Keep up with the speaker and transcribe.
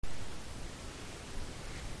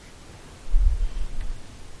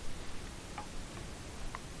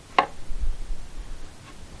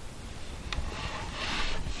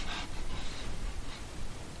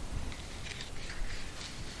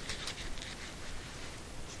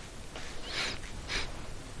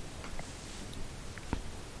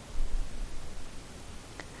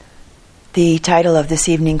The title of this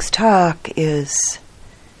evening's talk is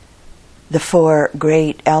The Four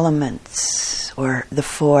Great Elements, or The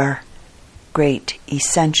Four Great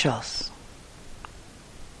Essentials.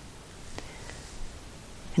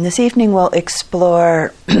 And this evening we'll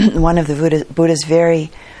explore one of the Buddha's very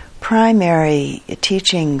primary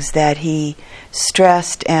teachings that he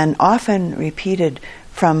stressed and often repeated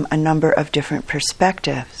from a number of different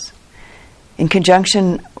perspectives. In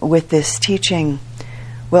conjunction with this teaching,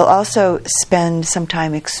 we'll also spend some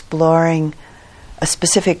time exploring a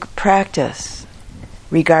specific practice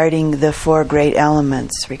regarding the four great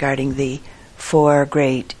elements, regarding the four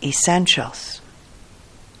great essentials,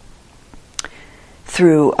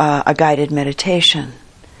 through a guided meditation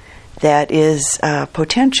that is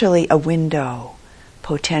potentially a window,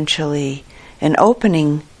 potentially an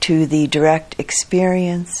opening to the direct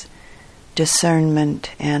experience,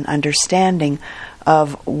 discernment, and understanding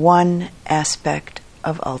of one aspect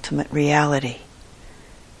of ultimate reality,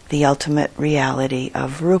 the ultimate reality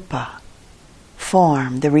of rupa,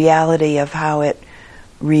 form, the reality of how it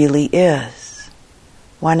really is,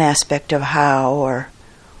 one aspect of how or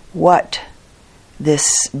what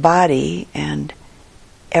this body and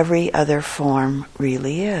every other form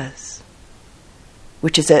really is,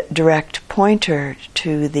 which is a direct pointer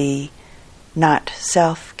to the not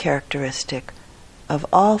self characteristic of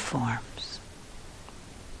all forms.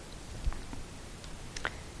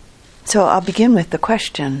 So I'll begin with the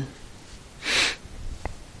question,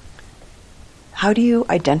 how do you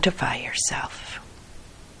identify yourself?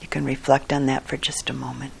 You can reflect on that for just a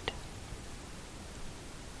moment.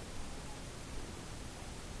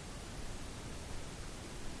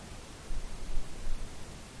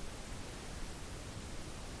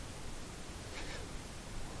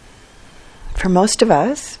 For most of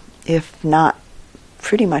us, if not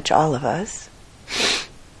pretty much all of us,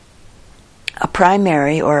 a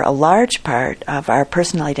primary or a large part of our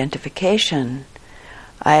personal identification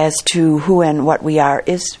as to who and what we are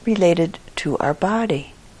is related to our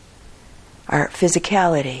body, our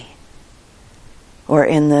physicality. Or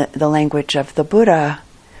in the language of the Buddha,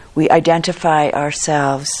 we identify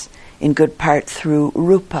ourselves in good part through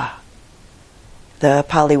rupa, the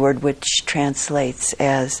Pali word which translates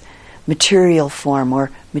as material form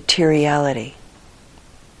or materiality.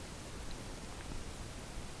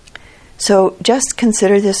 So just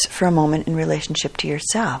consider this for a moment in relationship to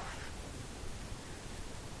yourself.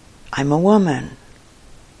 I'm a woman.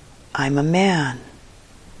 I'm a man.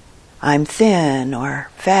 I'm thin or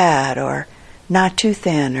fat or not too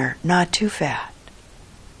thin or not too fat.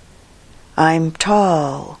 I'm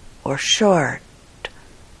tall or short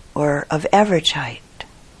or of average height.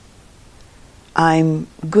 I'm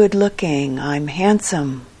good looking, I'm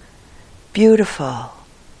handsome, beautiful,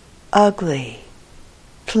 ugly,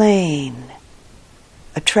 plain,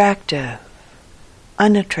 attractive,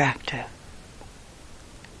 unattractive.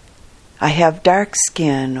 I have dark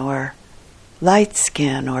skin or light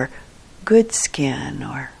skin or good skin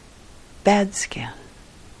or bad skin.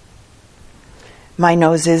 My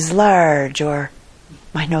nose is large or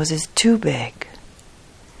my nose is too big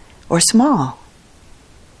or small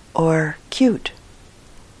or cute.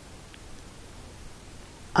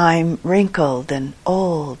 I'm wrinkled and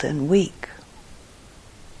old and weak.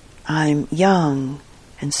 I'm young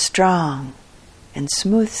and strong and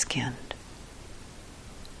smooth-skinned.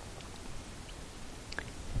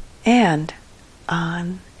 And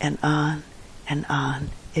on and on and on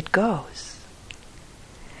it goes.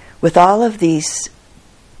 With all of these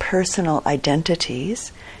personal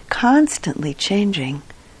identities constantly changing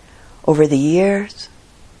over the years,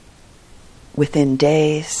 within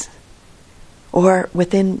days, or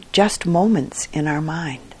within just moments in our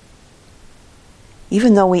mind.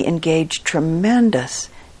 Even though we engage tremendous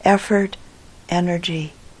effort,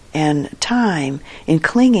 energy, and time in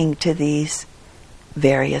clinging to these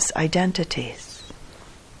various identities.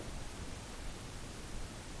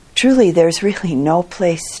 Truly, there's really no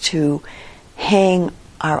place to hang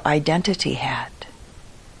our identity hat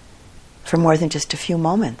for more than just a few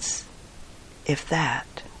moments, if that.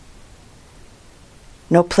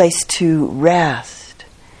 No place to rest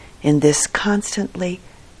in this constantly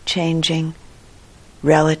changing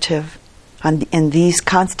in these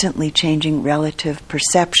constantly changing relative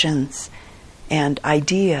perceptions and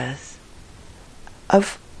ideas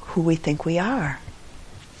of who we think we are.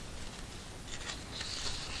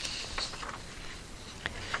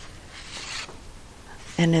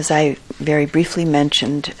 And as I very briefly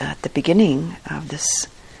mentioned at the beginning of this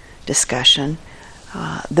discussion,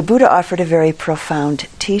 the Buddha offered a very profound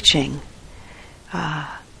teaching.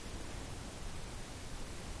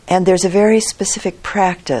 And there's a very specific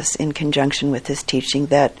practice in conjunction with this teaching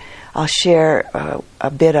that I'll share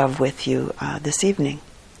a bit of with you this evening.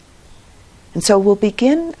 And so we'll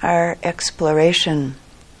begin our exploration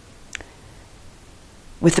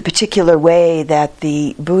with the particular way that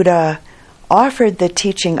the Buddha offered the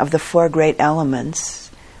teaching of the four great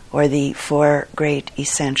elements, or the four great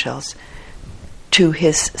essentials, to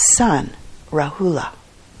his son, Rahula.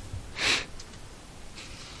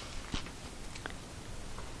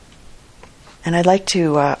 And I'd like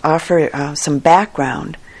to offer some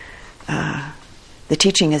background. The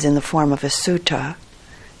teaching is in the form of a sutta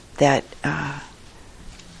that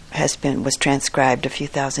was transcribed a few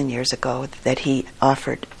thousand years ago, that he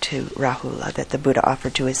offered to Rahula, that the Buddha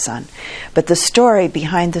offered to his son. But the story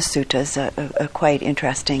behind the sutta is quite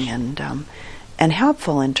interesting and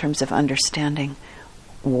helpful in terms of understanding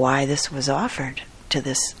why this was offered to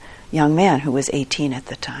this young man who was 18 at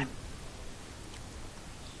the time.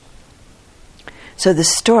 So the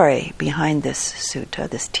story behind this sutta,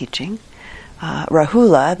 this teaching,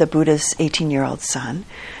 Rahula, the Buddha's 18-year-old son,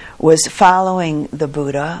 was following the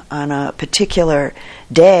Buddha on a particular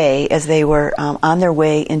day as they were on their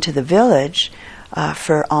way into the village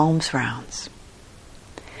for alms rounds.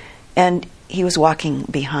 And he was walking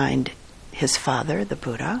behind his father, the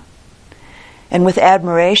Buddha, and with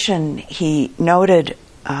admiration he noted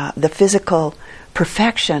the physical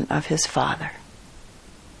perfection of his father,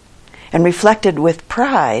 and reflected with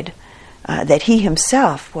pride that he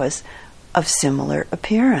himself was of similar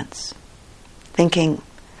appearance, thinking,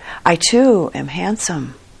 I too am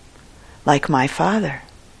handsome, like my father,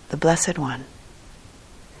 the Blessed One.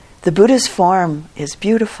 The Buddha's form is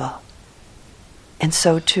beautiful, and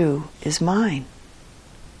so too is mine.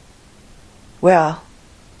 Well,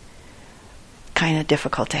 kind of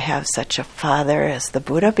difficult to have such a father as the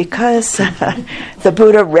Buddha, because the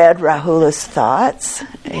Buddha read Rahula's thoughts,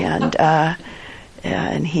 and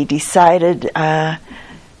he decided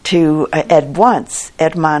to at once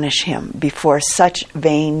admonish him before such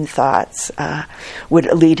vain thoughts would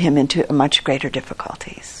lead him into much greater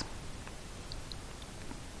difficulties.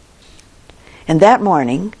 And that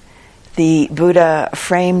morning, the Buddha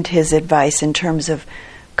framed his advice in terms of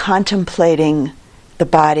contemplating the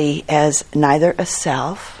body as neither a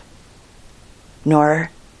self nor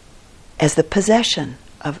as the possession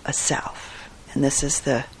of a self. And this is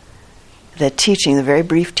the teaching, the very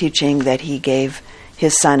brief teaching that he gave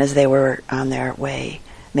his son as they were on their way,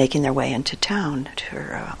 making their way into town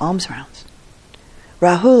to alms rounds.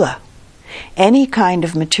 Rahula, any kind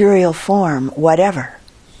of material form, whatever,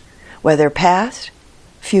 whether past,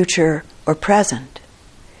 future, or present,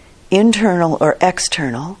 internal or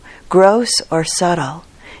external, gross or subtle,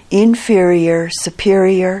 inferior,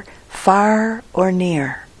 superior, far or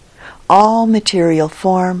near, all material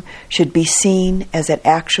form should be seen as it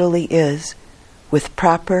actually is, with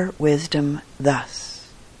proper wisdom thus.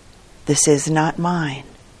 This is not mine.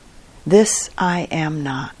 This I am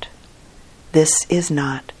not. This is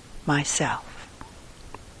not myself.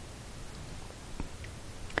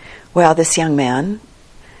 Well, this young man,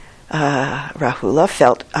 Rahula,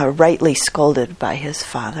 felt rightly scolded by his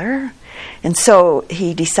father, and so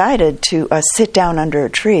he decided to sit down under a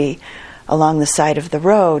tree along the side of the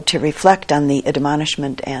road to reflect on the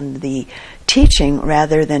admonishment and the teaching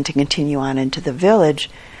rather than to continue on into the village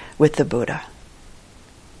with the Buddha.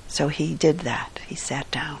 So he did that. He sat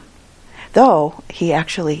down. Though he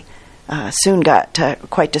actually soon got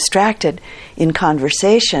quite distracted in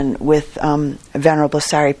conversation with Venerable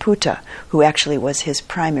Sariputta, who actually was his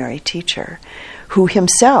primary teacher, who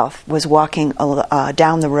himself was walking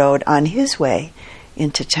down the road on his way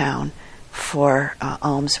into town for an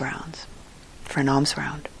alms round.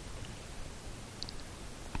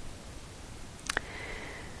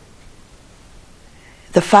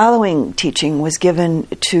 The following teaching was given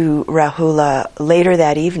to Rahula later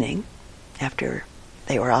that evening, after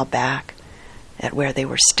they were all back at where they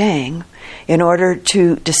were staying, in order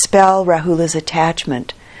to dispel Rahula's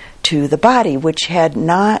attachment to the body, which had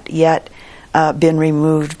not yet been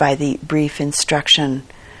removed by the brief instruction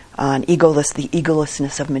on the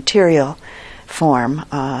egolessness of material form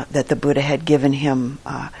that the Buddha had given him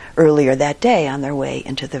earlier that day on their way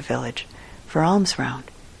into the village for alms round.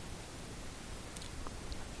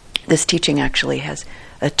 This teaching actually has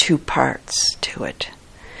two parts to it.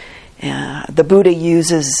 The Buddha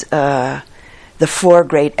uses the four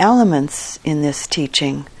great elements in this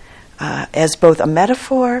teaching as both a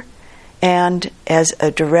metaphor and as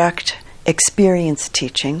a direct experience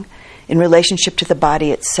teaching in relationship to the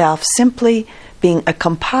body itself, simply being a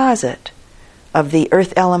composite of the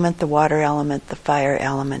earth element, the water element, the fire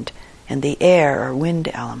element, and the air or wind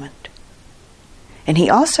element. And he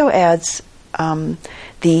also adds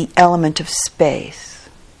the element of space,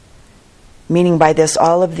 meaning by this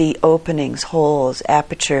all of the openings, holes,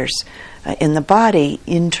 apertures in the body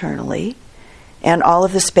internally, and all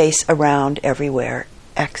of the space around everywhere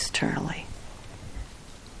externally.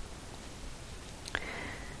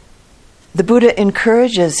 The Buddha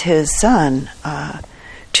encourages his son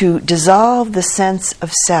to dissolve the sense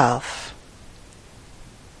of self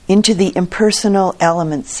into the impersonal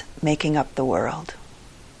elements making up the world.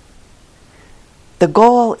 The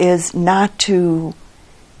goal is not to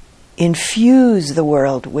infuse the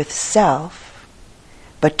world with self,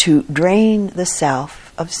 but to drain the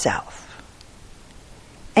self of self.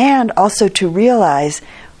 And also to realize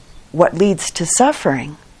what leads to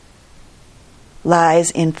suffering lies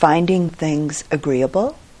in finding things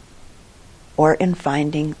agreeable or in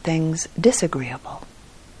finding things disagreeable.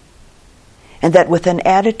 And that with an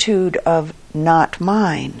attitude of not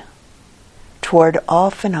mine toward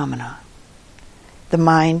all phenomena, the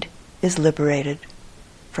mind is liberated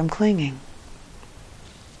from clinging.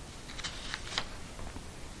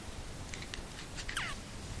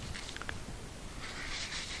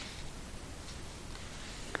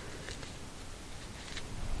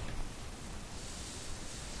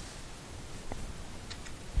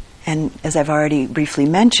 And as I've already briefly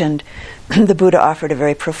mentioned, the Buddha offered a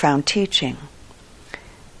very profound teaching.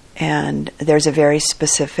 And there's a very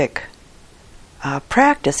specific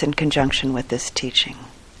practice in conjunction with this teaching.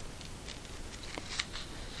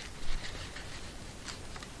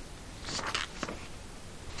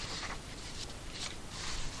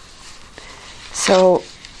 So,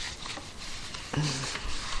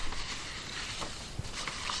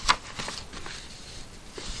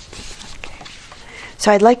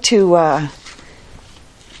 I'd like to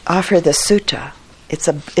offer the sutta.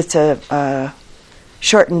 It's a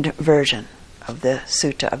shortened version of the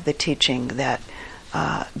sutta, of the teaching that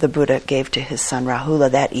the Buddha gave to his son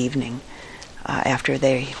Rahula that evening after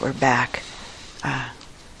they were back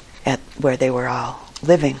at where they were all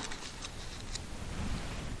living.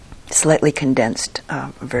 Slightly condensed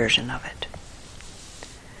version of it.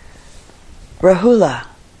 Rahula,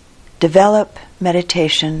 develop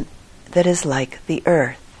meditation that is like the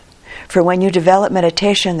earth. For when you develop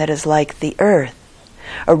meditation that is like the earth,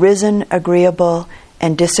 arisen, agreeable,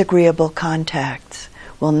 and disagreeable contacts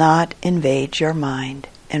will not invade your mind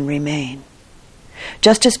and remain.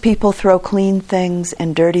 Just as people throw clean things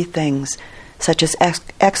and dirty things, such as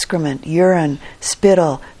excrement, urine,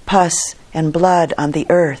 spittle, pus, and blood on the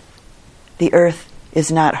earth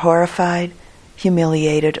is not horrified,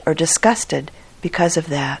 humiliated, or disgusted because of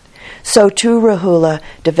that. So too, Rahula,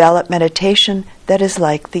 develop meditation that is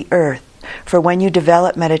like the earth. For when you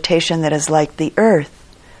develop meditation that is like the earth,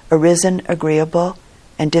 arisen, agreeable,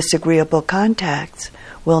 and disagreeable contacts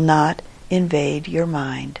will not invade your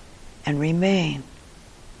mind and remain.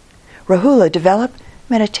 Rahula, develop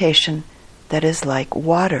meditation that is like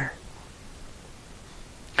water.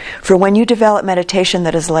 For when you develop meditation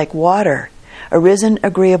that is like water, arisen,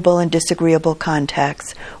 agreeable, and disagreeable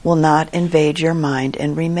contacts will not invade your mind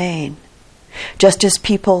and remain. Just as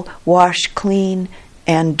people wash clean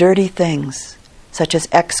and dirty things, such as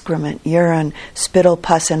excrement, urine, spittle,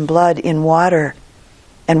 pus, and blood in water,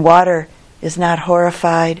 and water is not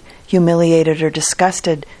horrified, humiliated, or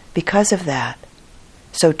disgusted because of that,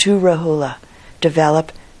 so too, Rahula,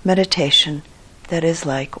 develop meditation that is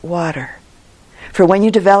like water. For when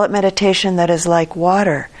you develop meditation that is like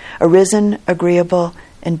water, arisen, agreeable,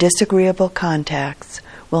 and disagreeable contacts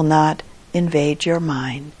will not invade your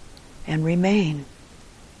mind and remain.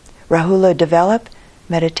 Rahula, develop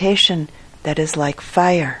meditation that is like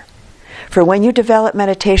fire. For when you develop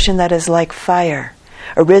meditation that is like fire,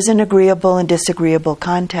 arisen, agreeable, and disagreeable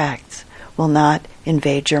contacts will not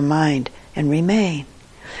invade your mind and remain.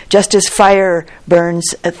 Just as fire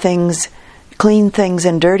burns things, clean things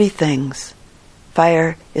and dirty things,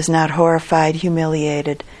 fire is not horrified,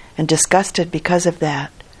 humiliated, and disgusted because of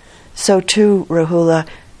that. So too, Rahula,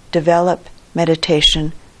 develop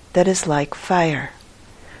meditation that is like fire.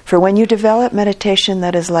 For when you develop meditation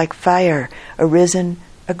that is like fire, arisen,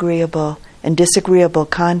 agreeable, and disagreeable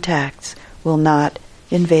contacts will not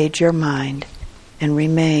invade your mind and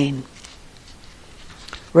remain.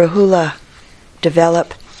 Rahula,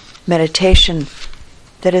 develop meditation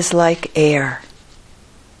that is like air.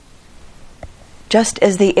 Just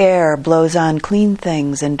as the air blows on clean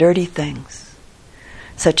things and dirty things,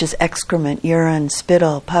 such as excrement, urine,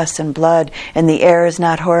 spittle, pus, and blood, and the air is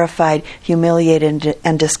not horrified, humiliated,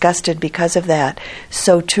 and disgusted because of that,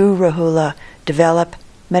 so too, Rahula, develop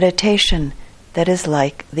meditation that is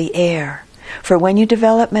like the air. For when you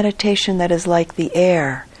develop meditation that is like the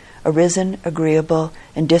air, arisen, agreeable,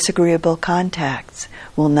 and disagreeable contacts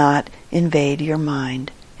will not invade your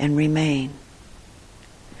mind and remain.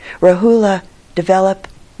 Rahula, develop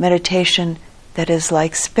meditation that is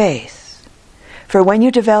like space. For when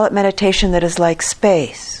you develop meditation that is like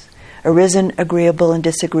space, arisen, agreeable, and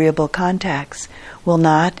disagreeable contacts will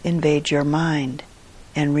not invade your mind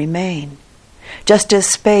and remain. Just as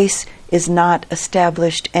space is not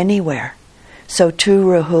established anywhere, so too,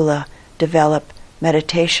 Rahula, develop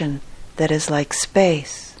meditation that is like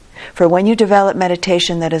space. For when you develop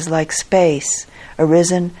meditation that is like space,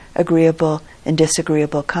 arisen, agreeable, and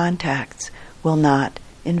disagreeable contacts will not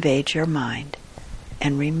invade your mind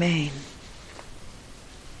and remain.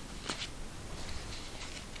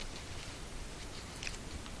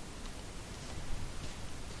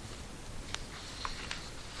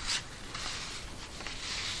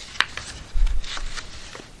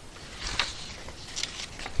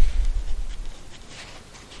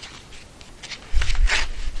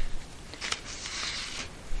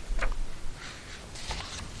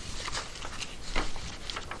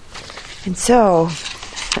 And so,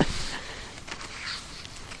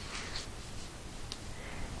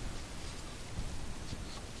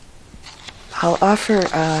 I'll offer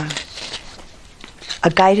a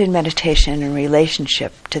guided meditation in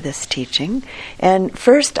relationship to this teaching. And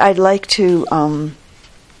first, I'd like to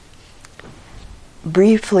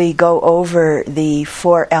briefly go over the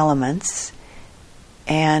 4 elements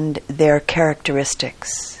and their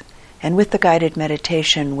characteristics. And with the guided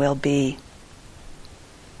meditation, we'll be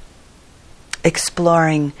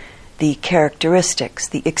exploring the characteristics,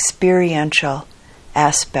 the experiential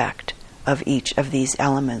aspect of each of these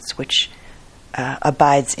elements, which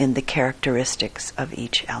abides in the characteristics of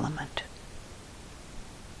each element.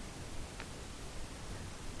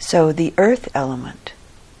 So the earth element.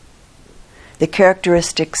 The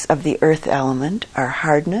characteristics of the earth element are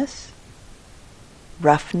hardness,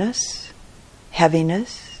 roughness,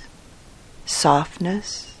 heaviness,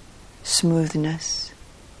 softness, smoothness,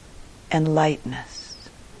 and lightness.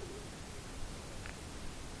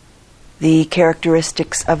 The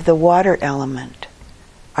characteristics of the water element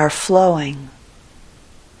are flowing,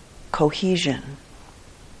 cohesion.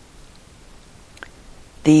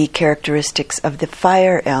 The characteristics of the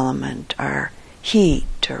fire element are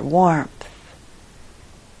heat or warmth,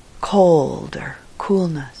 cold or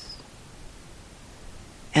coolness.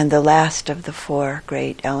 And the last of the 4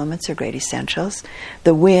 great elements or great essentials,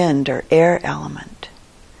 the wind or air element.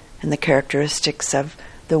 And the characteristics of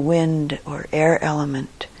the wind or air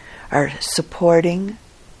element are supporting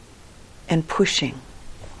and pushing.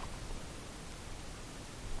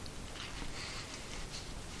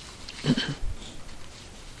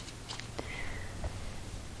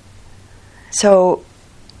 So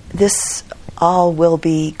this all will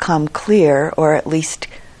become clear, or at least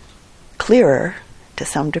clearer to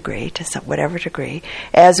some degree, whatever degree,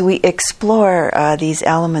 as we explore these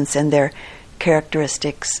elements and their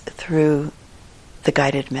characteristics through the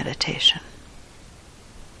guided meditation.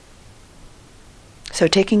 So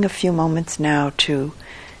taking a few moments now to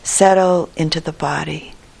settle into the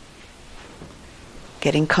body,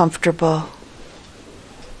 getting comfortable,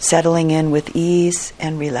 settling in with ease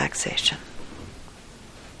and relaxation.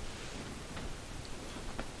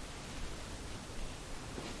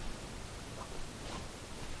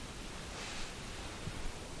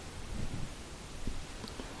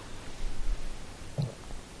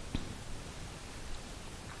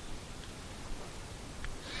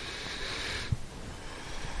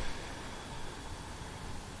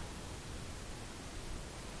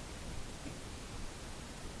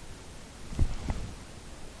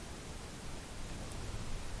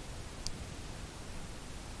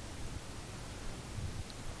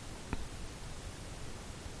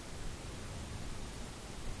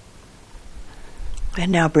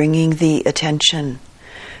 And now bringing the attention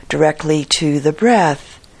directly to the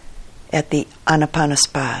breath at the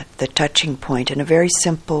anapanasati, the touching point, in a very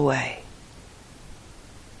simple way.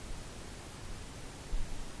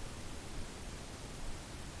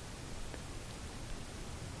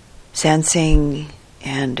 Sensing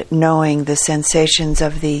and knowing the sensations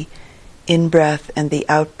of the in-breath and the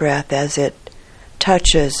out-breath as it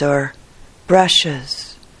touches or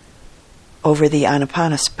brushes over the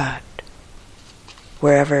anapanasati,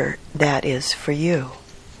 wherever that is for you.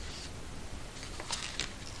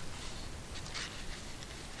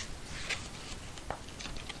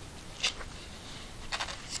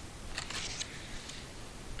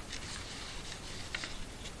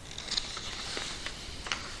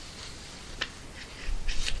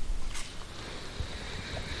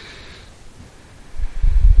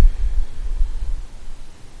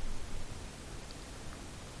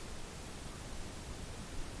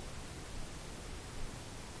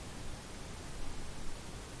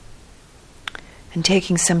 And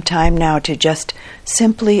taking some time now to just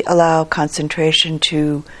simply allow concentration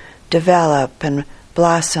to develop and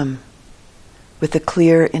blossom with a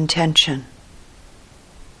clear intention,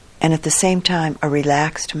 and at the same time a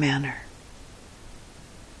relaxed manner.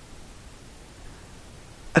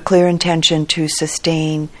 A clear intention to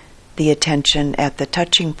sustain the attention at the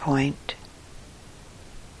touching point,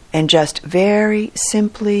 and just very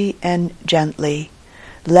simply and gently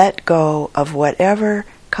let go of whatever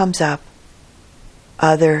comes up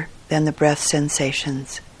other than the breath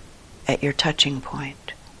sensations at your touching point.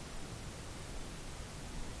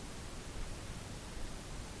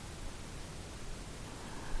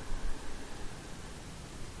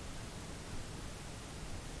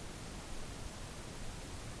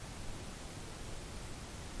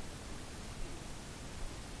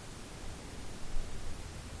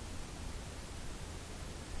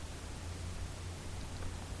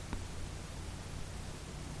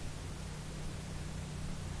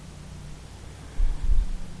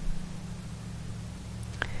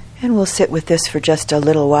 And we'll sit with this for just a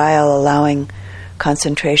little while, allowing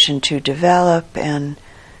concentration to develop and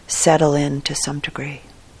settle in to some degree.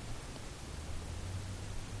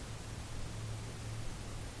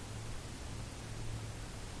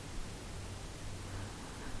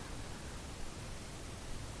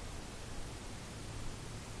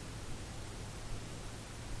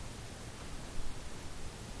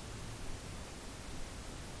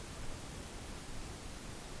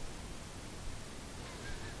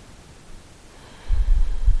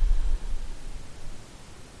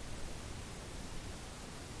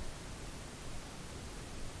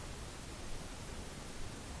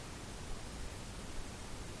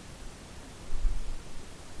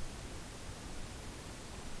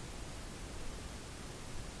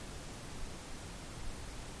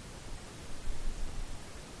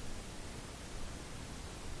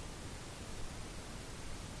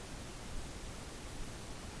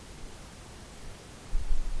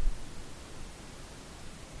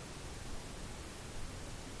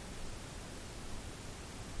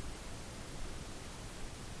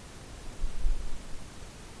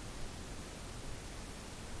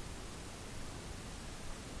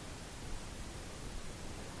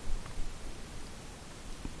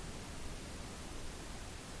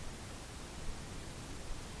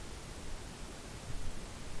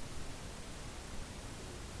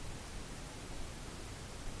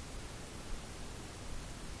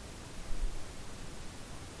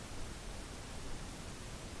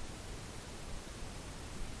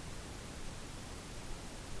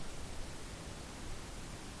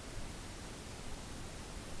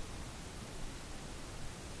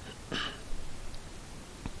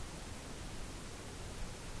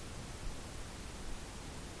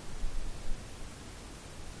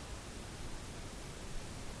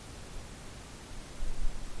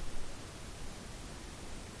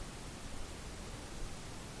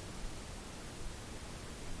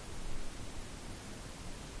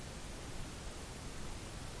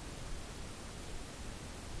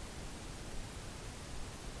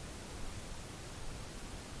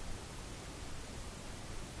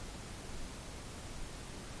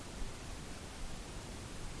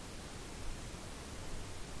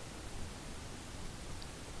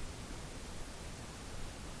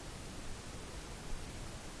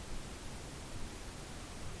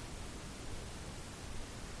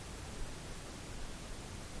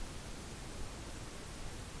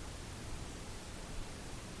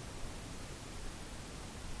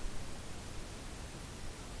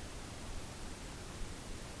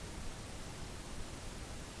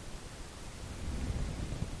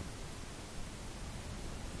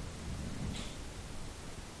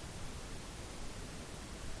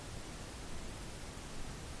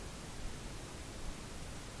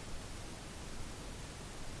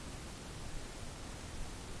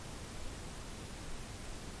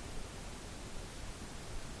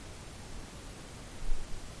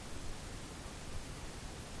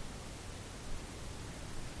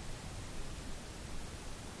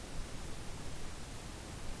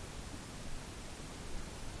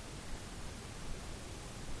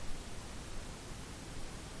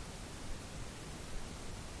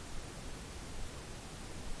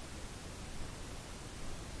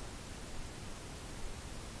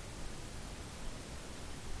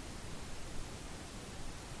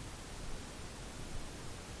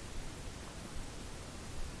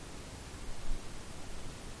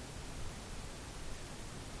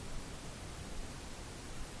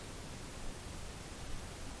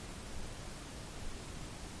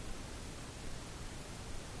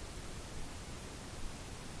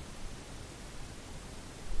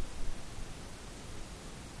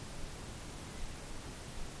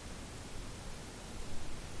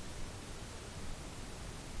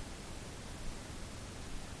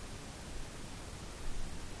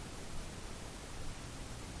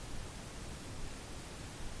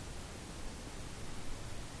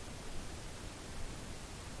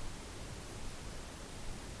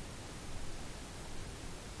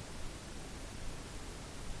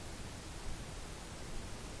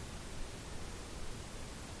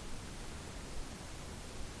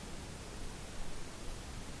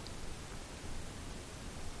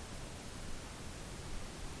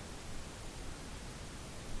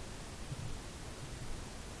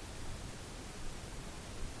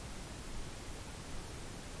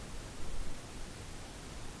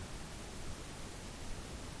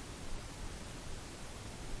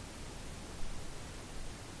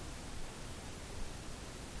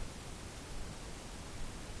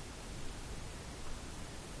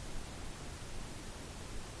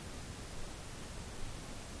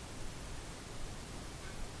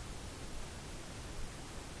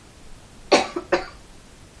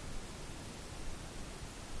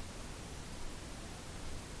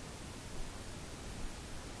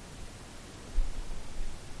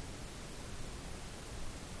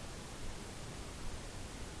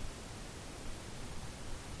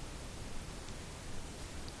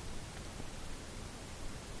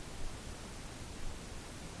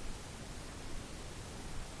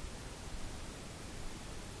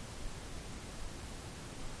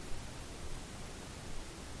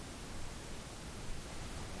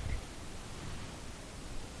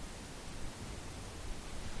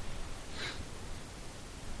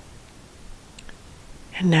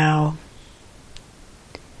 And now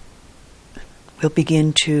we'll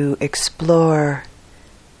begin to explore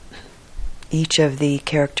each of the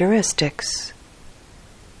characteristics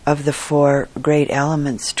of the four great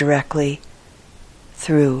elements directly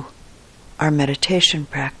through our meditation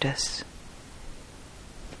practice.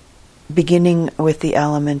 Beginning with the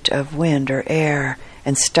element of wind or air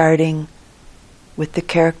and starting with the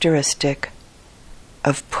characteristic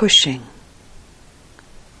of pushing.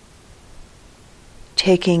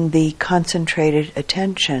 Taking the concentrated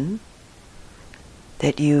attention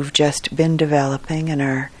that you've just been developing and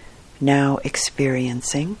are now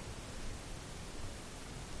experiencing,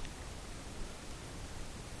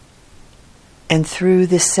 and through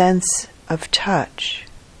the sense of touch,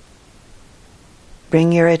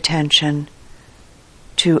 bring your attention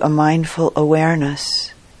to a mindful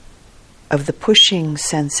awareness of the pushing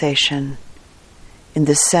sensation in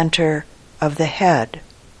the center of the head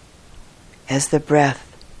as the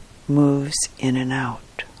breath moves in and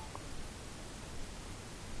out.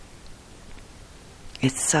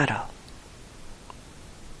 It's subtle.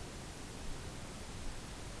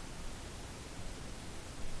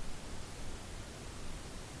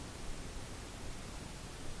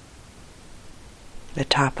 The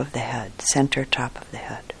top of the head, center top of the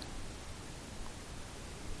head.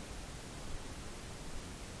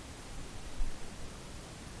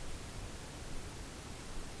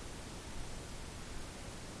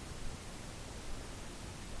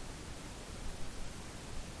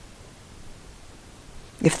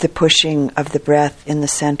 If the pushing of the breath in the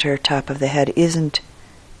center top of the head isn't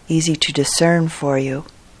easy to discern for you,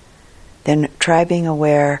 then try being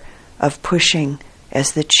aware of pushing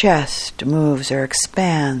as the chest moves or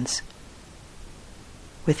expands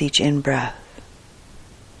with each in-breath,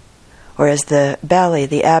 or as the belly,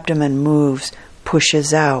 the abdomen moves,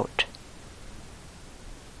 pushes out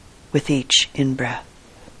with each in-breath.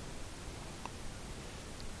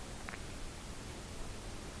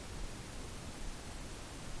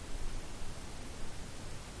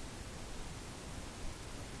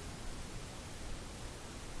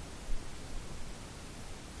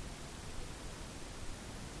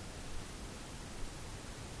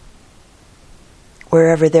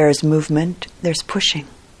 Wherever there is movement, there's pushing.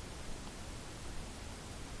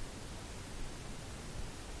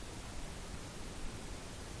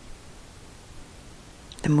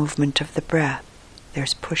 The movement of the breath,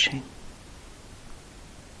 there's pushing.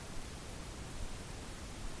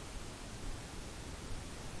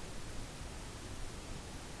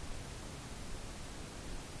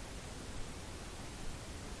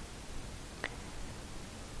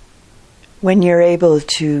 When you're able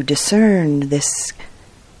to discern this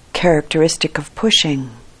characteristic of pushing,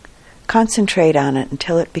 concentrate on it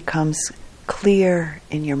until it becomes clear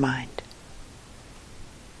in your mind.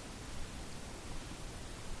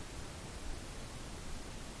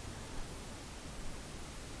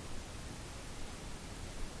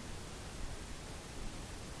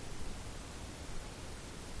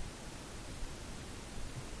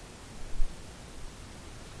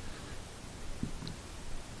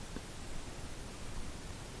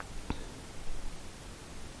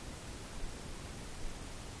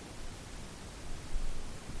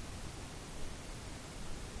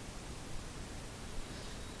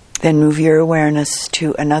 Then move your awareness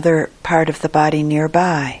to another part of the body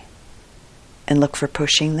nearby and look for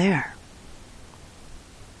pushing there.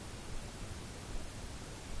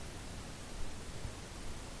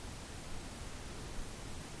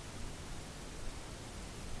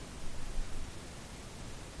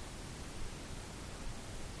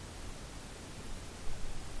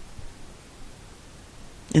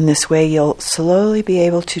 In this way, you'll slowly be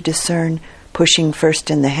able to discern pushing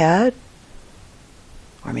first in the head,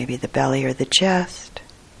 or maybe the belly or the chest,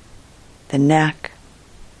 the neck,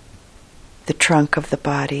 the trunk of the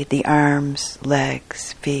body, the arms,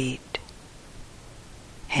 legs, feet,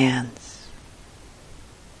 hands.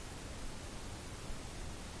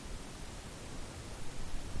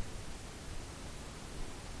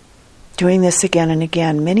 Doing this again and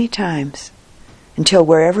again, many times, until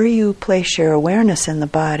wherever you place your awareness in the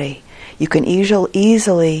body, you can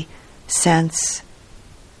easily sense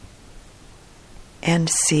and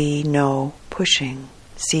see no pushing.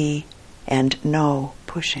 See and no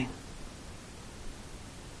pushing.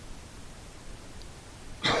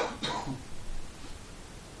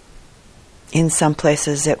 In some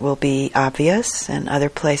places it will be obvious, and other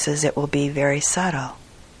places it will be very subtle.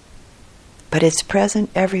 But it's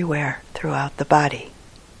present everywhere throughout the body.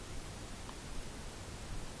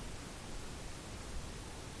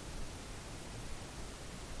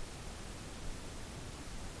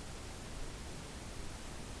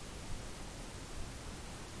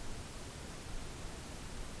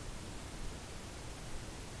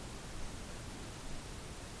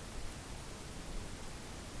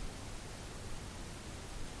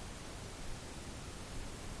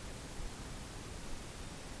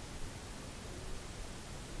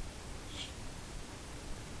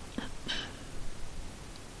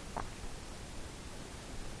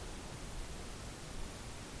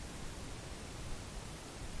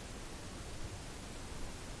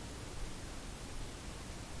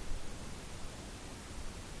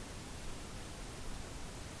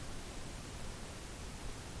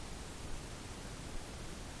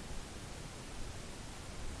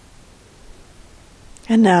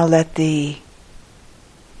 And now let the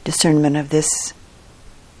discernment of this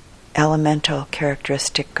elemental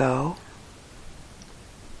characteristic go.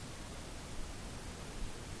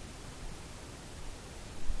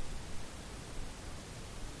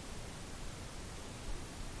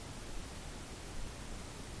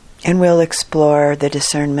 And we'll explore the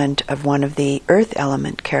discernment of one of the earth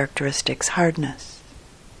element characteristics, hardness.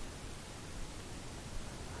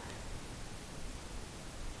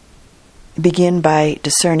 Begin by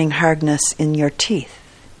discerning hardness in your teeth,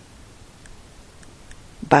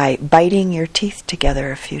 by biting your teeth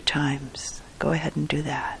together a few times. Go ahead and do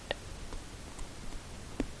that.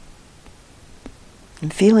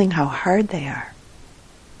 And feeling how hard they are.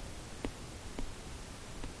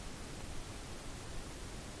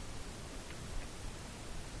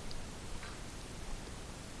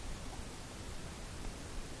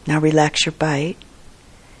 Now relax your bite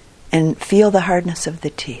and feel the hardness of the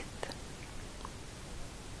teeth.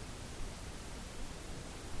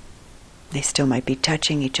 They still might be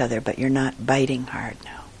touching each other, but you're not biting hard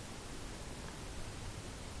now.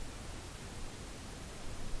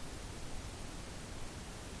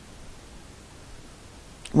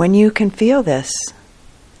 When you can feel this,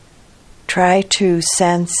 try to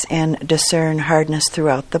sense and discern hardness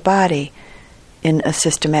throughout the body in a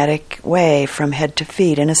systematic way from head to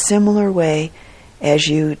feet, in a similar way as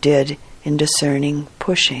you did in discerning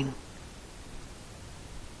pushing.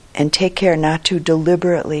 And take care not to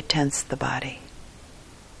deliberately tense the body.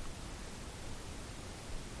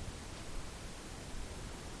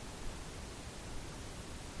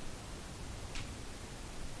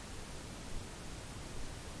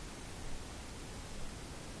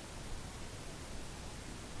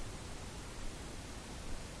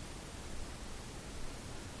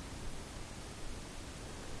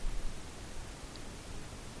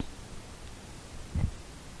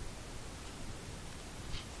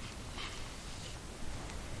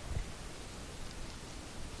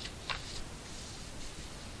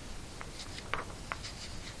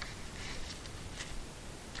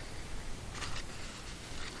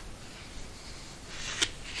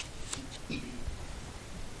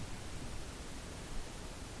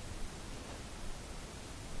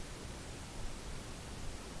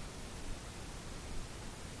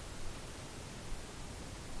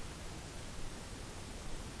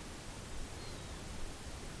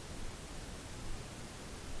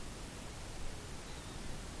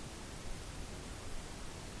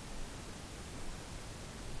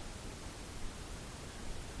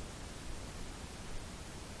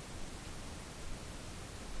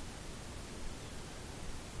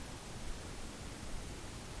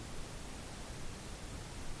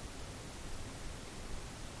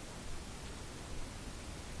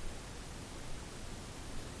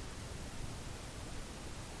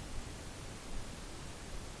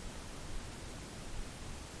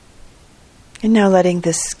 And now letting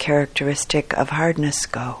this characteristic of hardness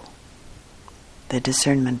go, the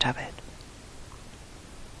discernment of it.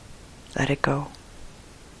 Let it go.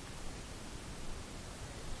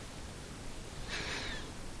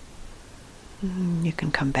 You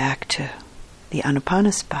can come back to the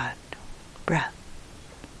Anapanasati, breath.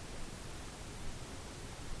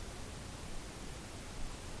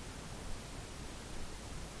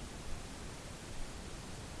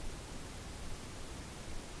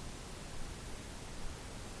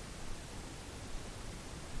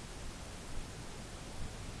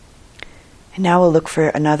 And now we'll look for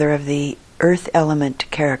another of the earth element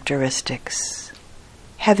characteristics,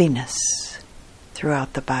 heaviness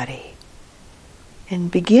throughout the body.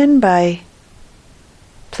 And begin by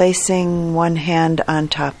placing one hand on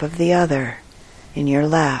top of the other in your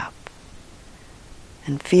lap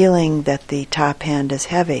and feeling that the top hand is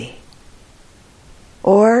heavy.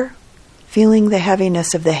 Or feeling the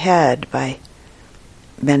heaviness of the head by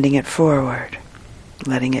bending it forward,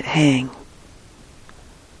 letting it hang.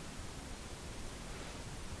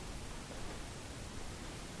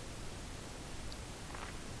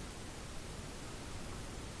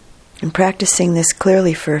 And practicing this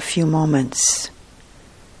clearly for a few moments.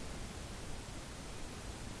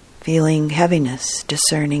 Feeling heaviness,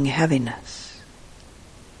 discerning heaviness.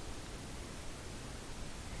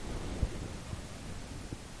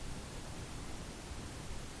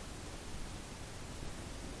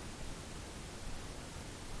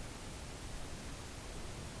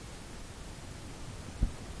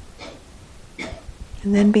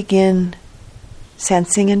 And then begin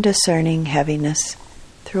sensing and discerning heaviness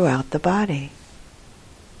throughout the body.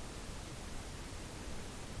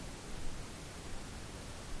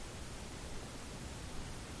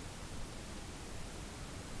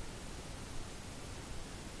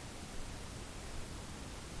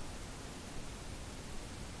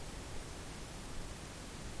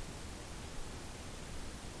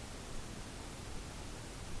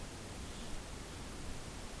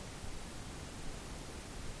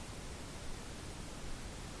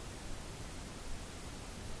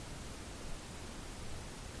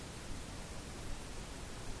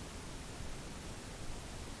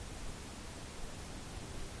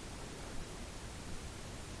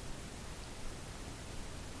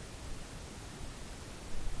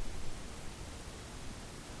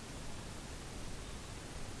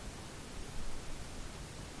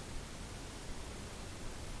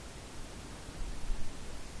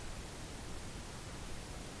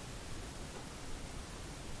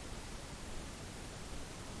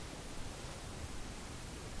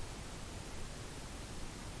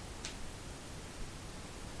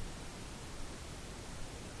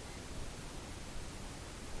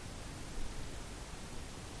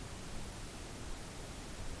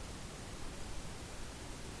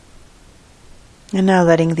 And now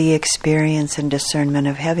letting the experience and discernment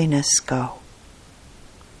of heaviness go.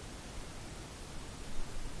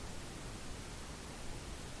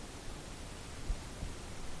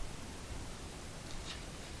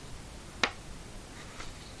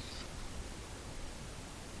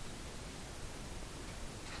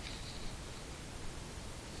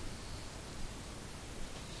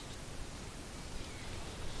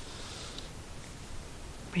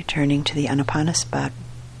 Returning to the Anapanasati.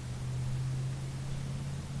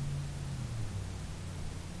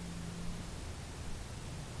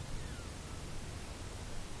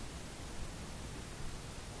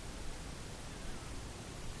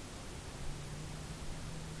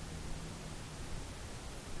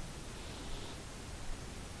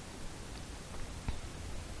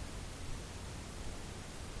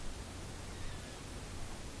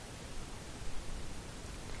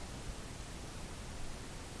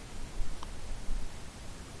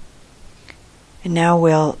 And now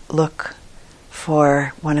we'll look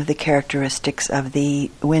for one of the characteristics of the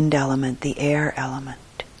wind element, the air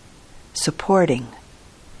element, supporting.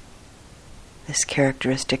 This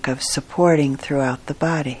characteristic of supporting throughout the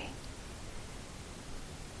body.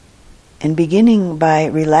 And beginning by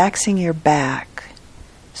relaxing your back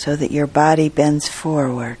so that your body bends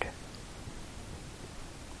forward.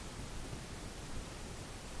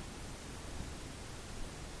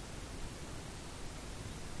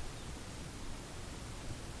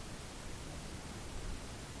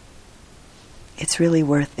 It's really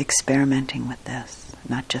worth experimenting with this,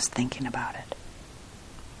 not just thinking about it.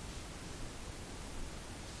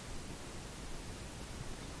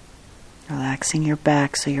 Relaxing your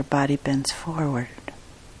back so your body bends forward.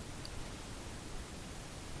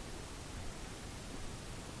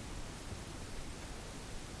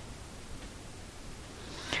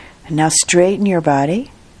 And now straighten your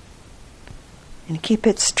body and keep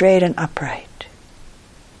it straight and upright.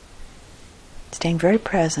 Staying very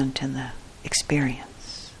present in the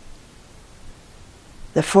experience.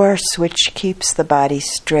 The force which keeps the body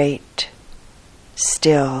straight,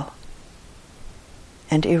 still,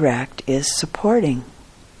 and erect is supporting.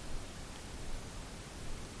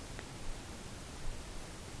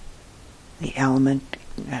 The element,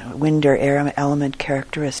 wind or air element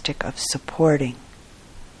characteristic of supporting.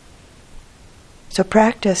 So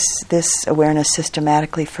practice this awareness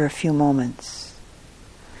systematically for a few moments,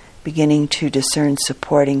 beginning to discern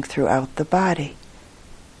supporting throughout the body,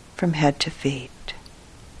 from head to feet.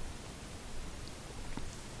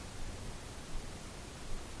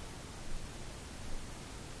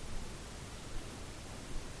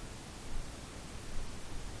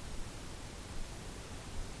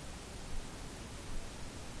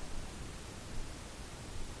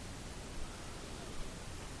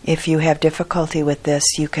 If you have difficulty with this,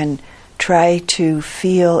 you can try to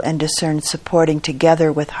feel and discern supporting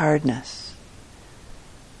together with hardness,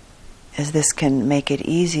 as this can make it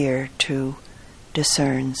easier to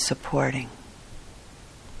discern supporting.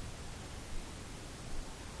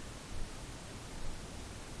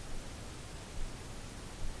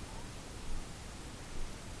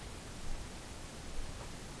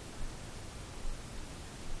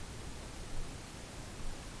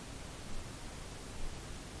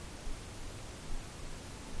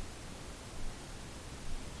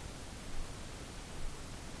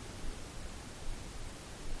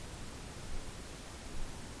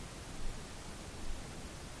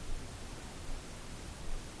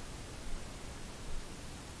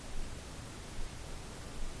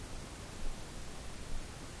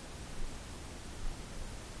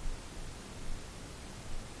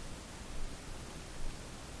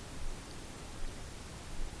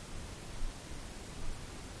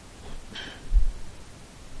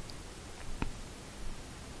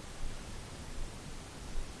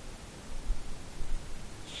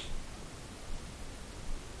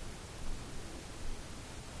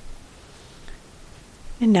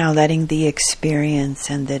 And now letting the experience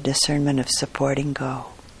and the discernment of supporting go.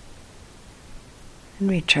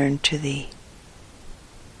 And return to the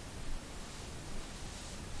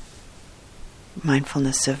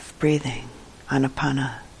mindfulness of breathing,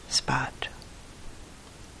 Anapanasati.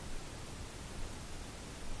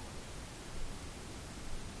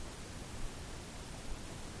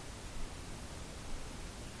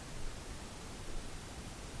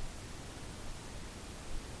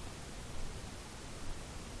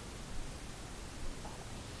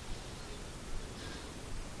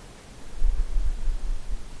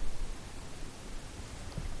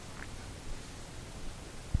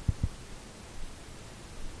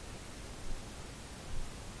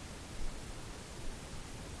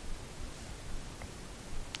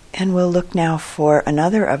 And we'll look now for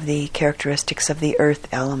another of the characteristics of the earth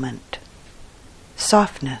element,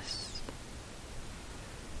 softness.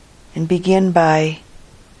 And begin by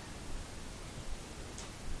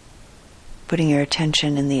putting your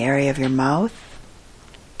attention in the area of your mouth,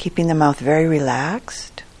 keeping the mouth very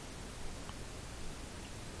relaxed,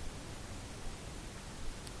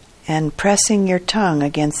 and pressing your tongue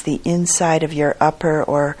against the inside of your upper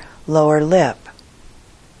or lower lip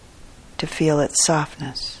to feel its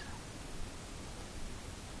softness.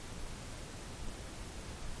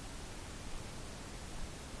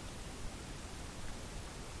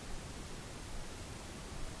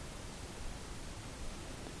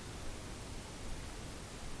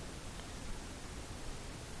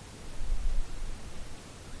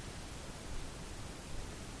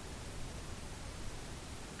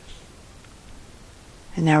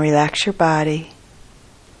 And now relax your body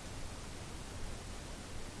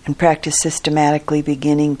and practice systematically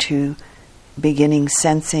beginning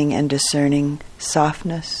sensing and discerning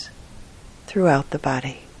softness throughout the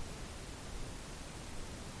body.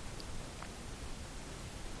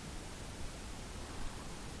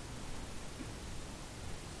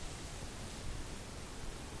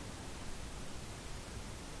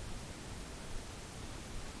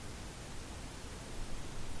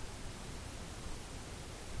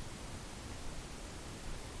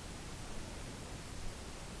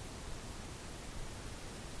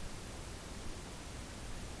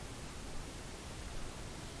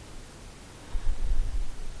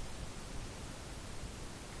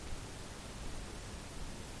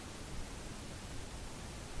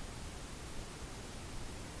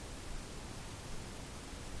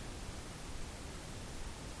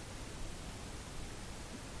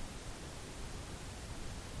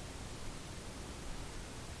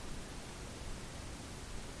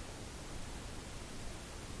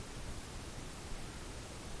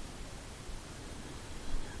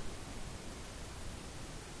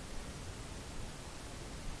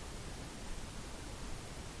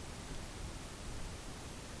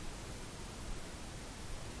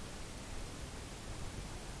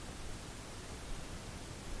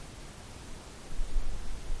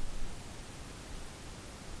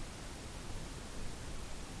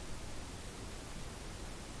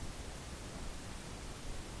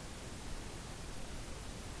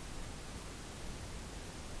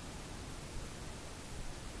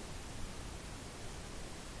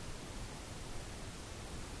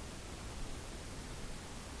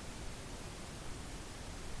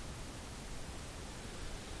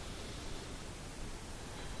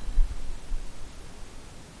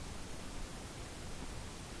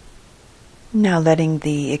 Now letting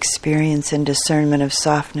the experience and discernment of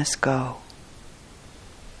softness go.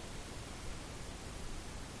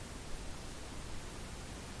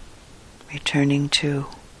 Returning to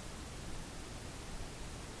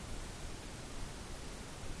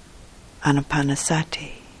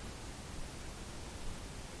Anapanasati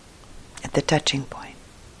at the touching point.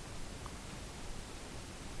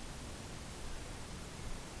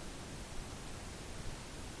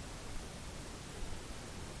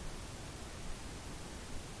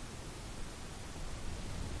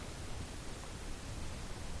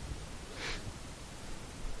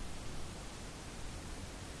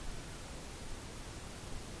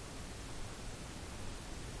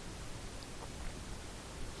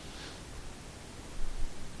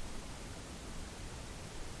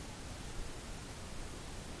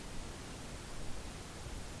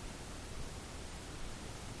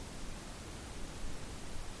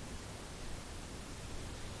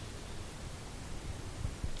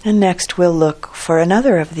 And next we'll look for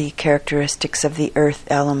another of the characteristics of the earth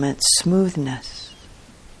element, smoothness.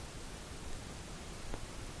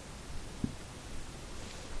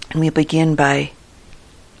 And we begin by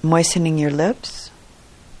moistening your lips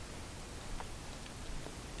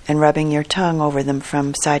and rubbing your tongue over them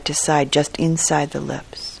from side to side, just inside the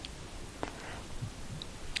lips,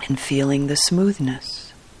 and feeling the smoothness.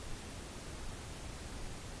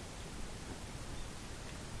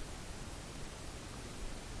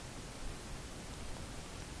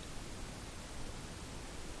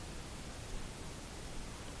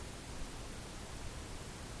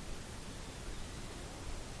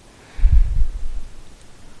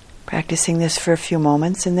 Practicing this for a few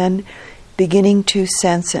moments and then beginning to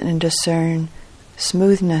sense and discern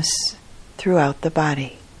smoothness throughout the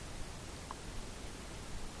body.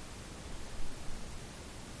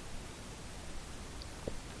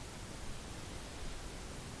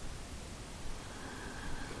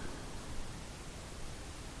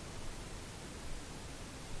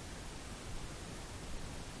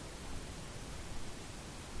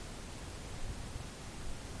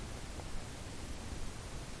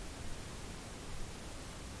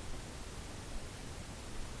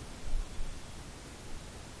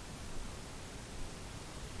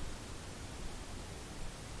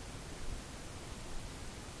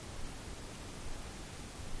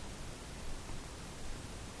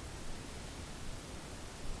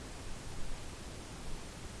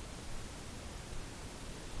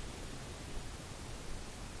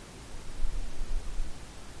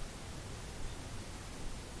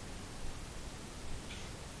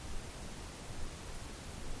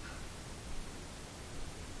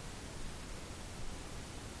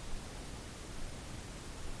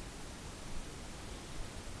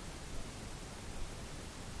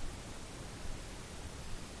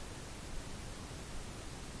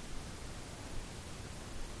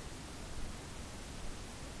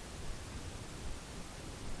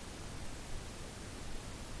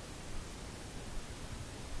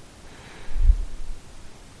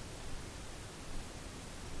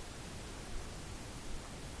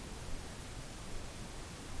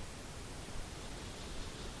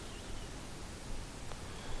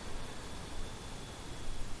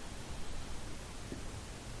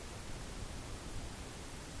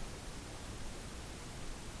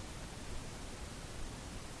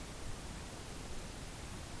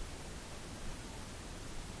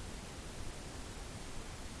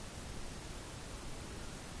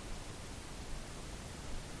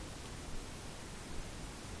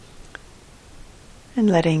 and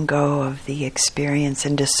letting go of the experience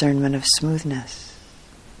and discernment of smoothness.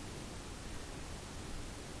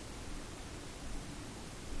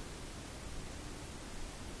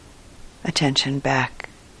 Attention back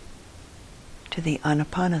to the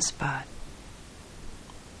Anapana spot.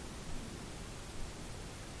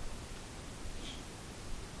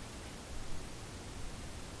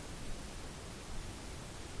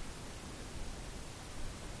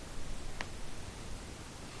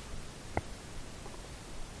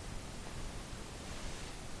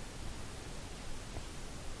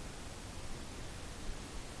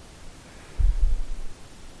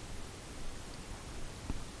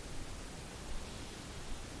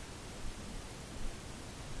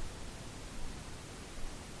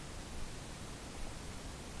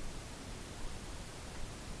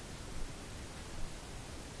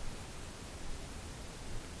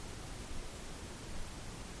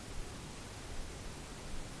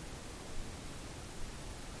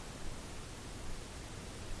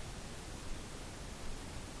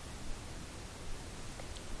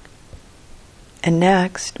 And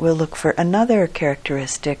next, we'll look for another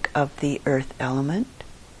characteristic of the earth element,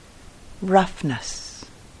 roughness.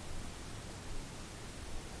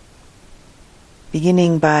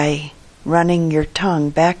 Beginning by running your tongue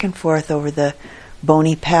back and forth over the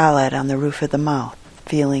bony palate on the roof of the mouth,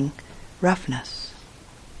 feeling roughness.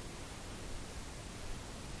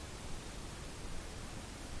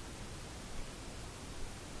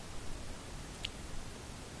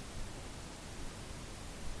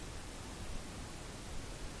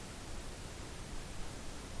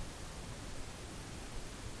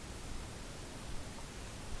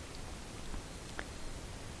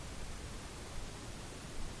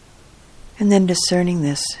 And then discerning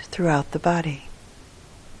this throughout the body.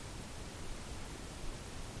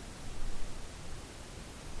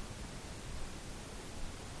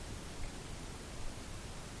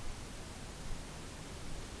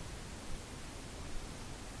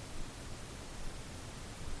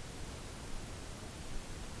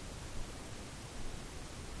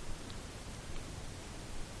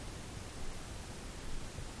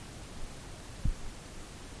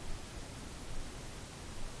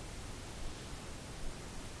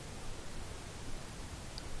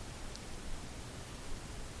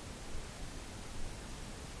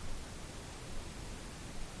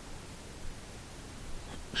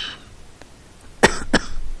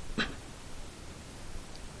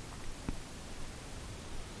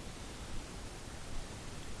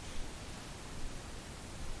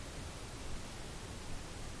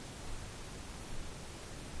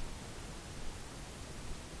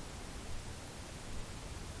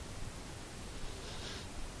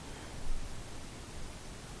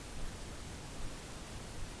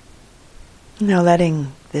 Now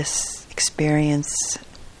letting this experience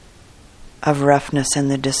of roughness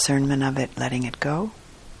and the discernment of it, letting it go.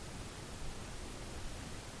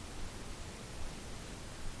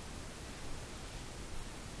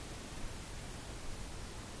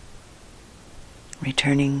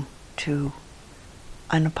 Returning to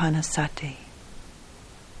Anapanasati.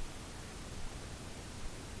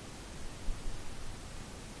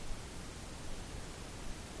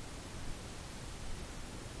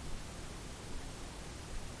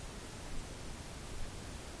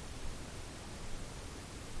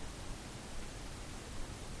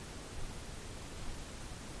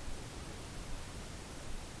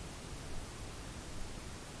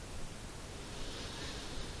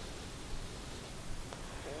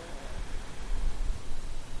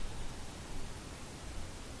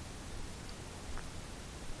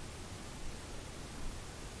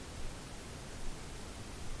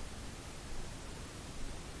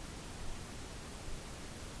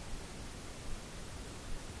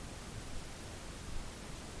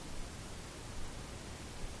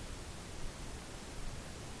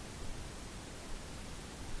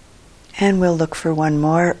 And we'll look for one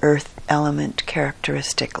more earth element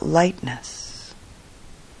characteristic, lightness.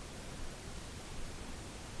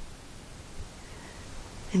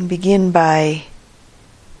 And begin by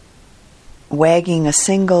wagging a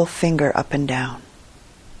single finger up and down.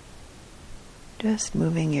 Just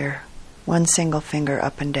moving your one single finger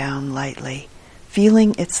up and down lightly,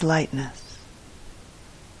 feeling its lightness.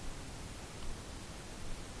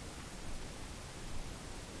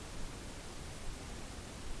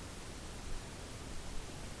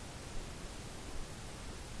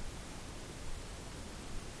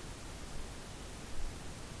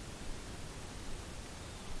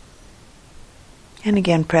 And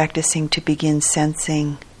again, practicing to begin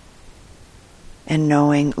sensing and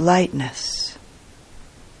knowing lightness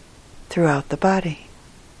throughout the body.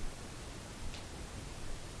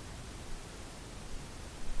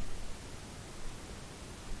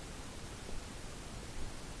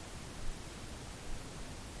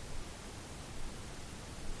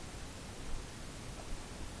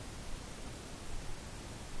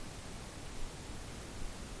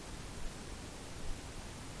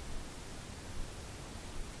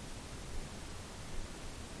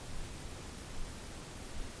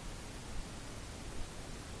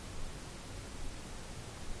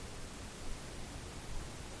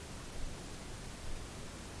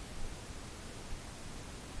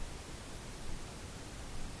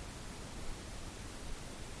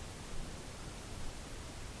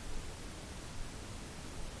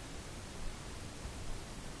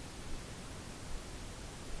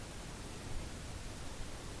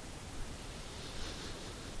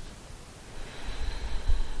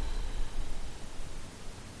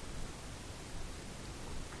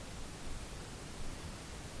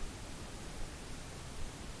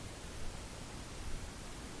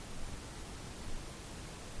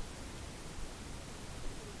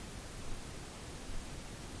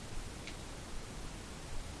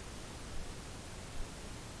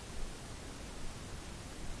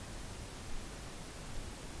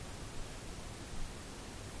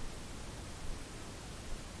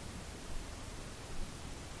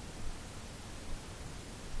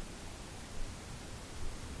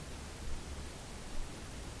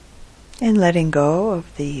 And letting go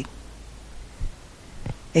of the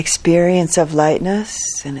experience of lightness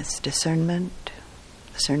and its discernment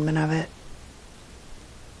of it.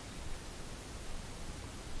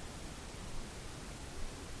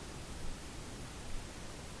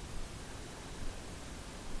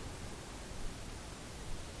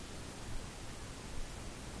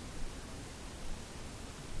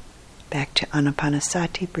 Back to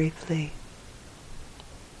Anapanasati briefly.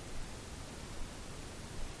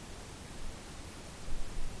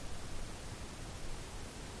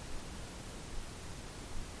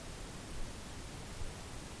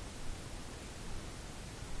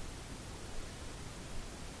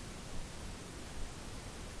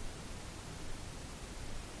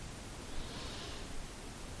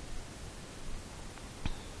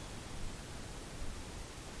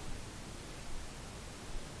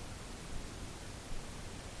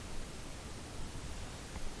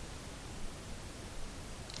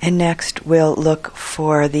 And next we'll look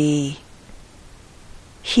for the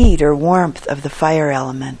heat or warmth of the fire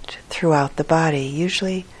element throughout the body,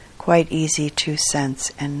 usually quite easy to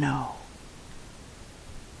sense and know.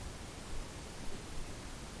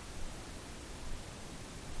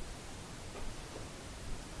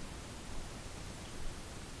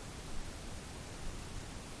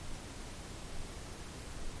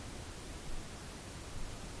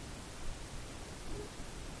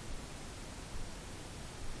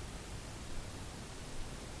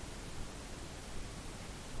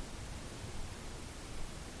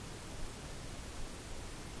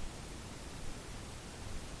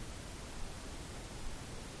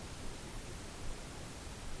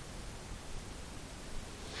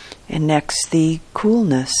 And next, the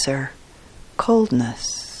coolness or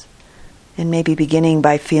coldness. And maybe beginning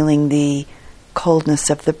by feeling the coldness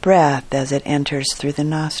of the breath as it enters through the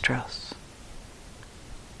nostrils.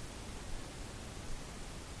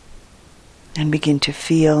 And begin to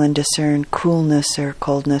feel and discern coolness or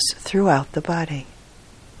coldness throughout the body.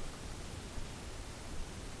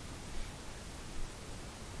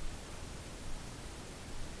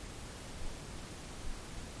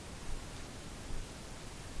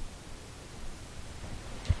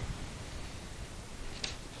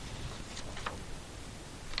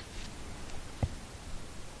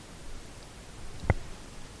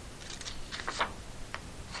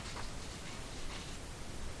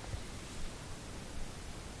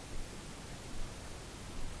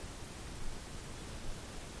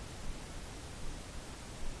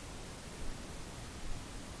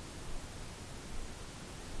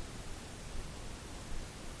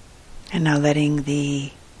 And now letting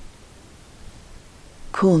the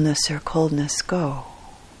coolness or coldness go.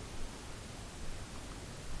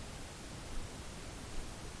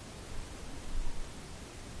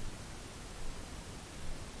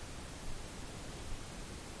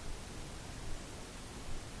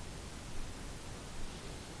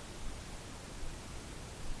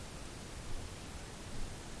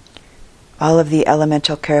 All of the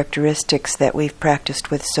elemental characteristics that we've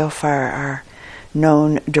practiced with so far are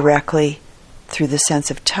known directly through the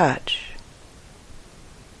sense of touch.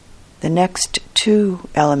 The next two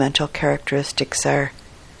elemental characteristics are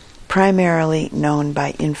primarily known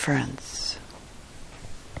by inference.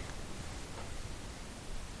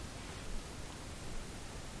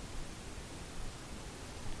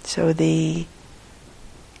 So the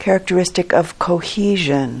characteristic of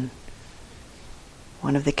cohesion,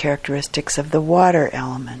 one of the characteristics of the water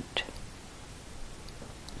element.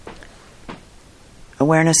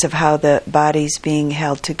 Awareness of how the body's being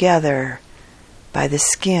held together by the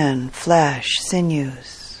skin, flesh,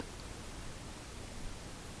 sinews.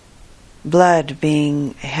 Blood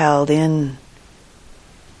being held in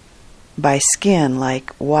by skin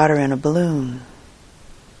like water in a balloon.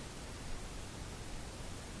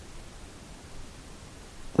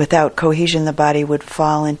 Without cohesion, the body would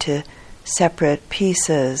fall into separate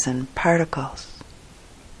pieces and particles.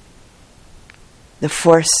 The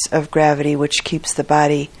force of gravity which keeps the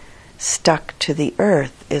body stuck to the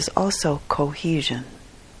earth is also cohesion.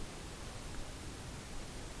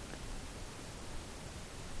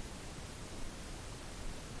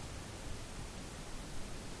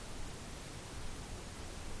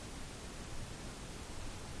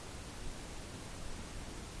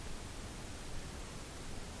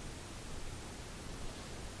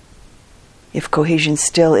 If cohesion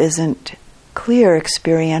still isn't clear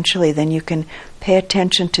experientially, then you can pay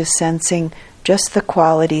attention to sensing just the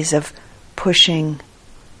qualities of pushing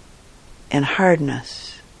and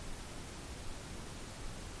hardness.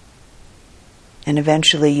 And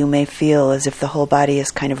eventually you may feel as if the whole body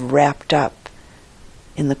is kind of wrapped up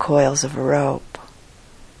in the coils of a rope.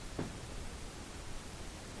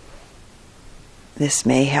 This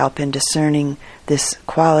may help in discerning this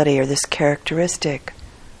quality or this characteristic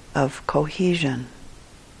of cohesion.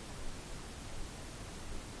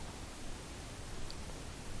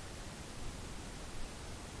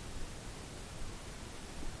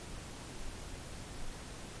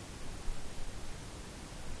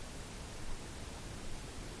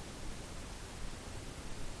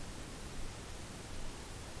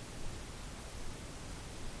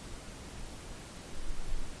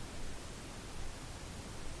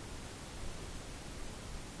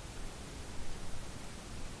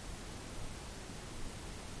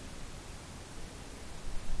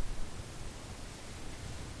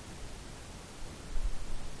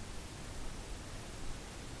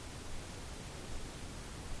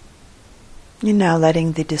 You're now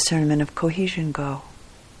letting the discernment of cohesion go.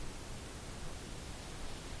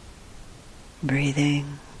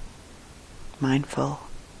 Breathing, mindful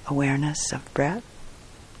awareness of breath,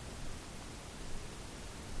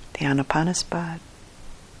 the Anapanasati.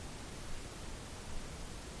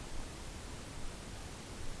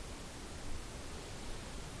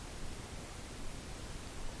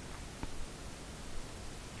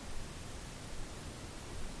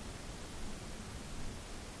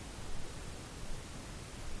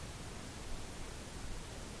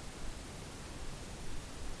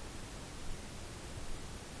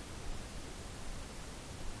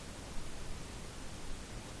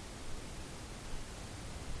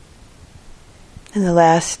 And the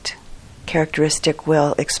last characteristic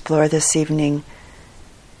we'll explore this evening,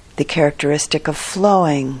 the characteristic of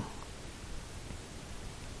flowing,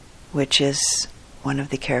 which is one of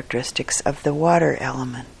the characteristics of the water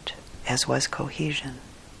element, as was cohesion.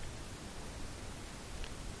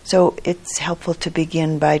 So it's helpful to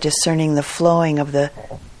begin by discerning the flowing of the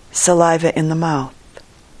saliva in the mouth.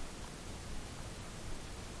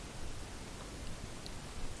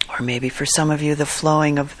 Or maybe for some of you, the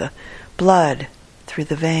flowing of the blood through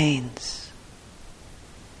the veins,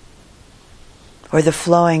 or the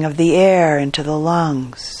flowing of the air into the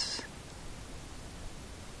lungs,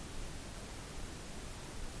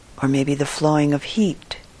 or maybe the flowing of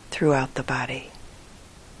heat throughout the body.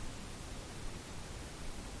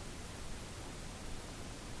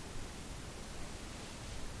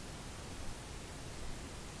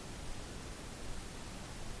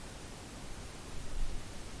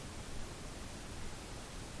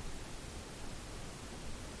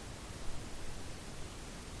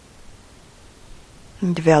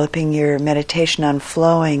 Developing your meditation on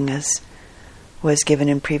flowing, as was given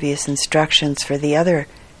in previous instructions for the other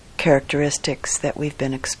characteristics that we've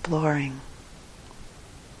been exploring.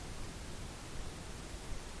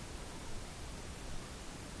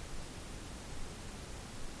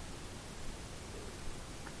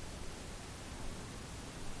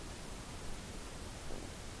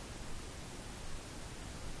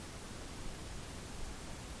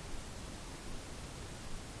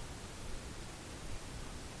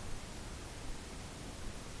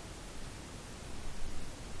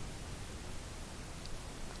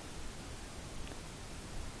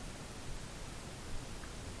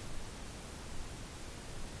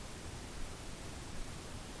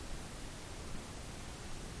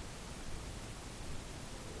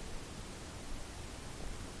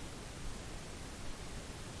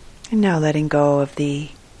 And now letting go of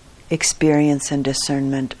the experience and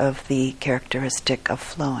discernment of the characteristic of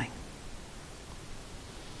flowing.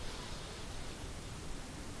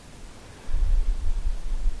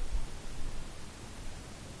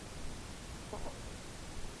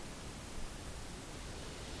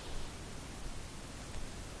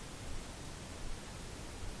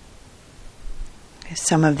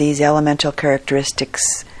 Some of these elemental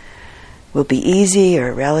characteristics will be easy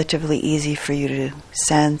or relatively easy for you to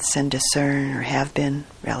sense and discern, or have been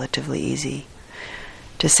relatively easy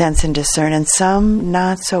to sense and discern, and some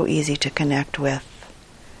not so easy to connect with,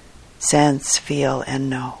 sense, feel, and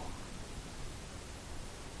know.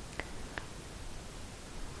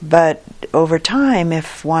 But over time,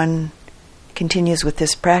 if one continues with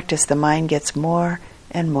this practice, the mind gets more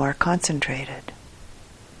and more concentrated.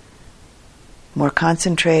 More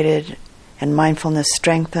concentrated, and mindfulness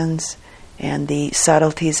strengthens, and the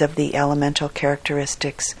subtleties of the elemental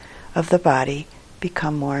characteristics of the body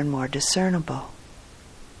become more and more discernible.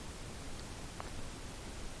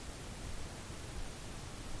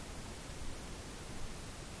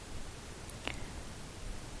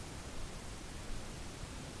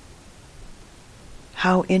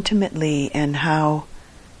 How intimately and how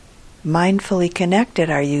mindfully connected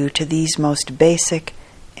are you to these most basic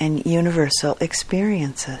and universal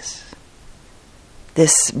experiences?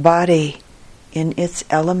 This body in its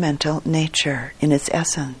elemental nature, in its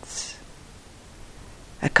essence.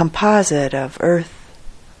 a composite of earth,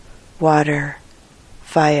 water,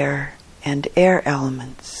 fire, and air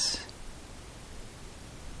elements.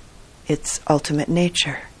 Its ultimate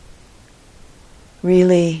nature.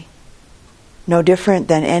 Really no different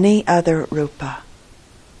than any other rupa,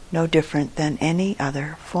 no different than any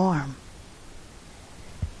other form.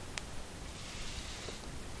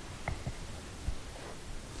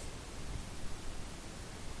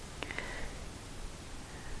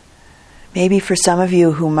 Maybe for some of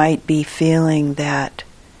you who might be feeling that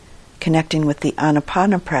connecting with the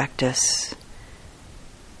Anapana practice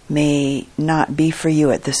may not be for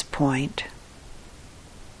you at this point,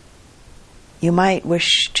 you might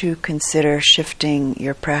wish to consider shifting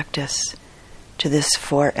your practice to this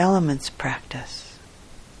four elements practice.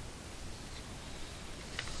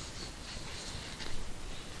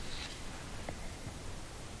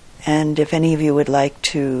 And if any of you would like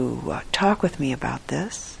to talk with me about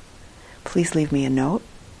this, please leave me a note,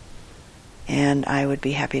 and I would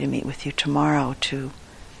be happy to meet with you tomorrow to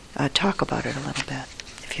talk about it a little bit,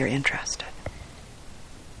 if you're interested.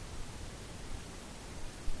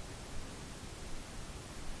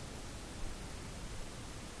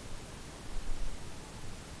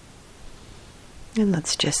 And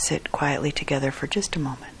let's just sit quietly together for just a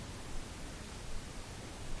moment.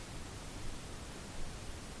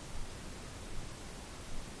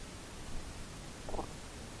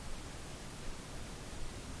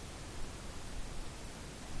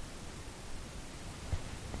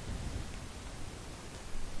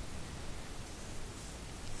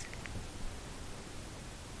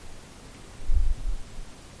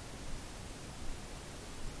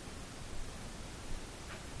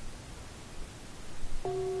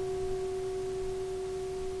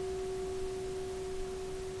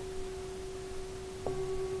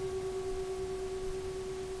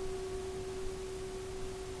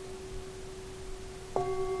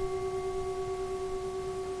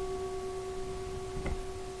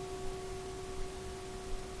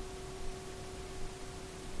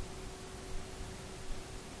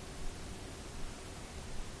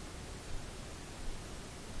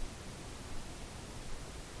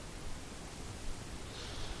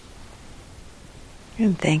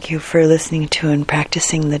 And thank you for listening to and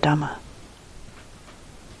practicing the Dhamma.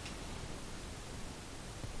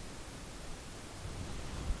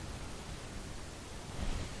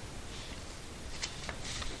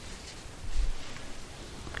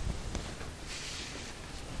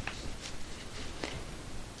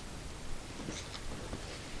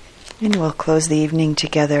 And we'll close the evening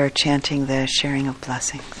together chanting the sharing of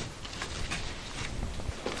blessings.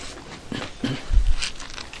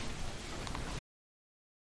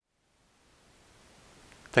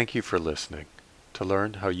 Thank you for listening. To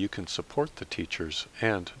learn how you can support the teachers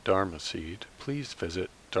and Dharma Seed, please visit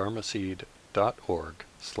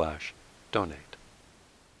dharmaseed.org/donate.